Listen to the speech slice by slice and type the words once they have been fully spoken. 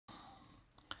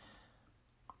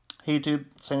Hey YouTube,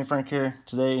 Sandy Frank here.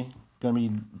 Today, going to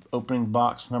be opening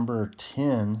box number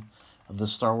 10 of the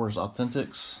Star Wars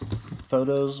Authentics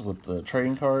photos with the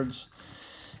trading cards.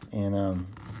 And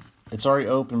it's already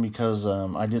open because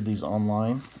I did these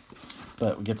online,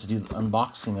 but we get to do the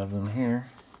unboxing of them here.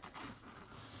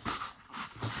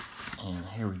 And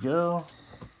here we go.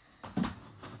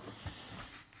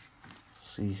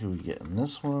 See who we get in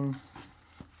this one.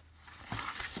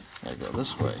 Gotta go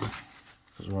this way,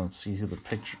 because we want to see who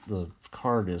the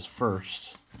card is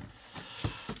first.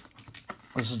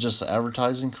 This is just an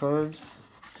advertising card,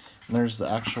 and there's the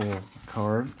actual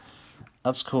card.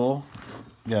 That's cool.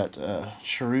 We got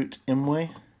Chirrut Îmwe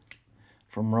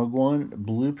from Rogue One,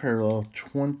 blue parallel,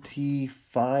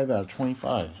 25 out of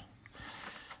 25.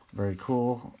 Very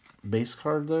cool base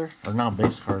card there, or not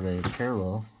base card, a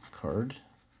parallel card.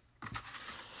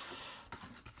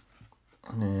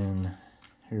 And then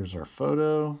here's our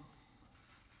photo.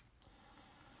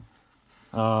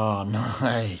 Oh,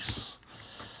 nice.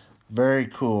 Very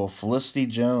cool. Felicity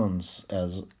Jones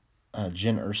as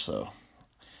Jyn Erso.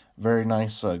 Very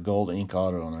nice gold ink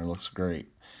auto on there. Looks great.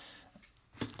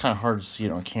 Kind of hard to see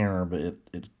it on camera, but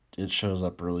it shows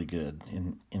up really good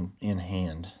in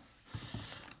hand.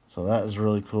 So that is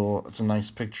really cool. It's a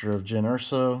nice picture of Jyn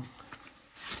Erso.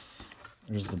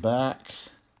 There's the back.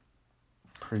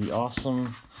 Pretty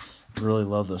awesome. Really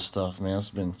love this stuff, man. It's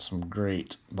been some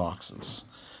great boxes.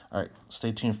 Alright,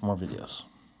 stay tuned for more videos.